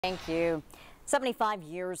Thank you. 75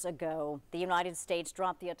 years ago, the United States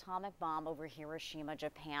dropped the atomic bomb over Hiroshima,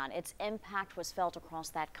 Japan. Its impact was felt across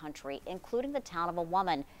that country, including the town of a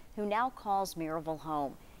woman who now calls Maryville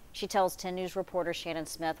home. She tells 10 News reporter Shannon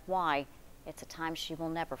Smith why it's a time she will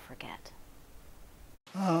never forget.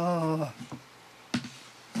 Oh,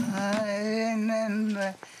 I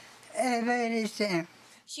remember everything.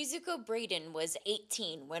 Shizuko Braden was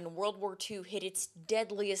 18 when World War II hit its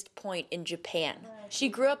deadliest point in Japan. She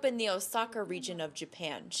grew up in the Osaka region of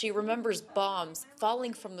Japan. She remembers bombs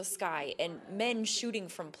falling from the sky and men shooting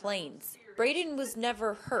from planes. Braden was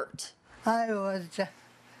never hurt. I was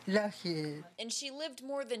lucky. And she lived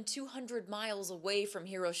more than 200 miles away from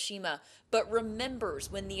Hiroshima, but remembers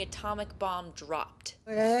when the atomic bomb dropped.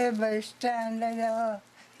 Everybody standing up.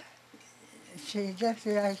 She just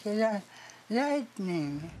like that.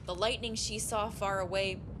 Lightning. The lightning she saw far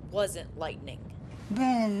away wasn't lightning.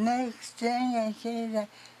 Then next thing I see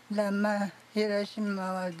the Hiroshima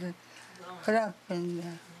was crashing.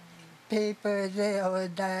 People, they all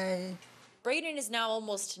died. Braden is now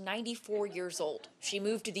almost 94 years old. She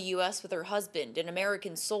moved to the U.S. with her husband, an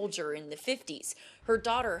American soldier, in the 50s. Her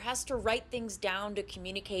daughter has to write things down to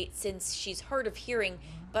communicate since she's hard of hearing,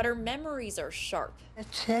 but her memories are sharp.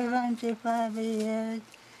 75 years.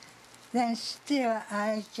 Then still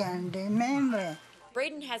I can remember.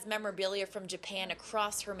 Braden has memorabilia from Japan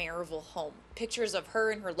across her Maryville home. Pictures of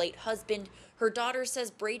her and her late husband. Her daughter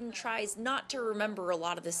says Braden tries not to remember a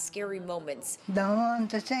lot of the scary moments. Don't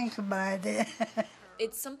want to think about it.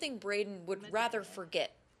 It's something Braden would rather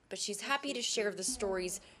forget, but she's happy to share the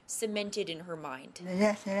stories cemented in her mind.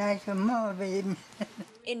 Just like a movie.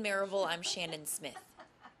 In Maryville, I'm Shannon Smith.